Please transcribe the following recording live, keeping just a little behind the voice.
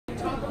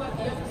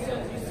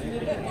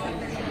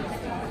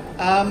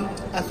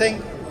I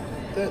think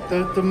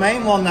the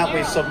main one that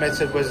we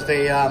submitted was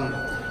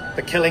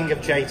the killing of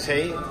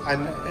JT,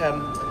 and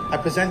I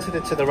presented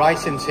it to the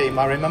writing team.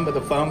 I remember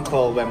the phone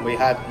call when we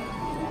had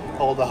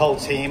the whole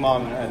team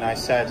on, and I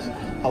said,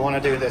 I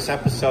want to do this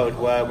episode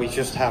where we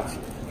just have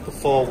the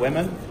 4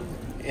 women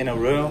in a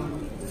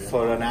room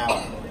for an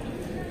hour.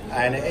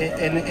 And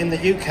in the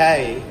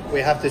UK, we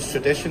have this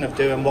tradition of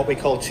doing what we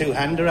call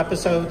two-hander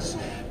episodes,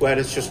 where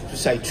it's just,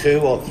 say,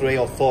 2 or 3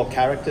 or 4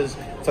 characters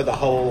for the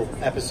whole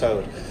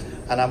episode.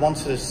 And I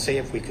wanted to see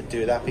if we could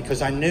do that,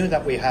 because I knew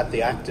that we had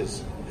the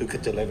actors who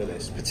could deliver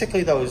this,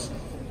 particularly those,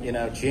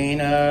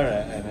 Gina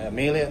and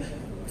Amelia,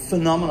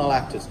 phenomenal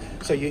actors.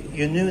 So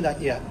you knew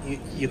that,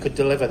 you could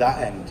deliver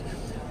that end.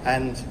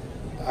 And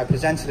I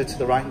presented it to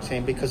the writing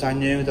team because I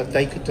knew that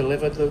they could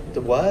deliver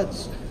the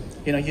words.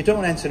 You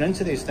don't enter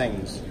into these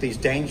things, these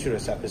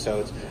dangerous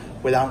episodes,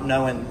 without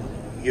knowing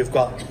you've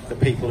got the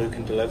people who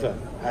can deliver.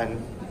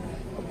 And,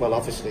 well,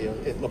 obviously,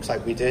 it looks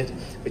like we did,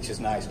 which is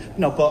nice.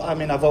 No, but, I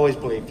mean, I've always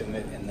believed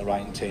in the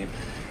writing team.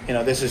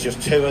 This is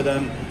just 2 of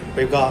them.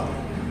 We've got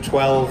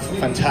 12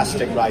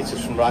 fantastic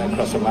writers from right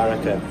across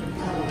America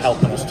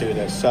helping us do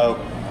this. So,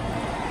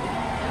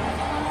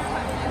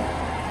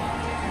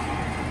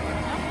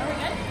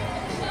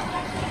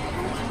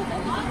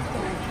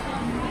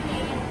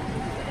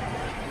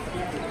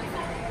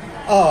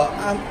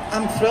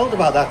 I'm thrilled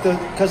about that,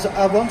 because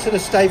I wanted to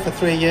stay for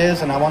 3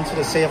 years, and I wanted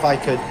to see if I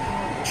could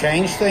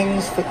change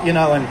things,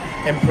 and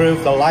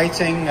improve the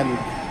lighting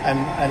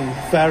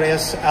and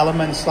various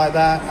elements like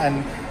that,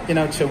 and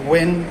to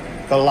win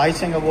the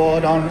lighting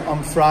award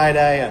on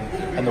Friday,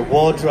 and the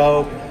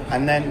wardrobe,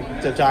 and then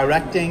the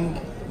directing,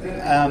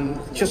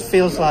 just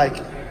feels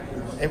like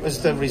it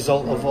was the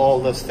result of all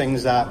the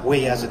things that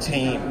we as a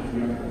team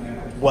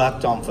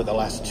worked on for the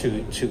last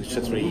 2 to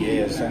 3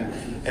 years, and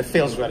it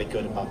feels really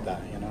good about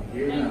that.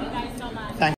 Thank you guys so much. Thank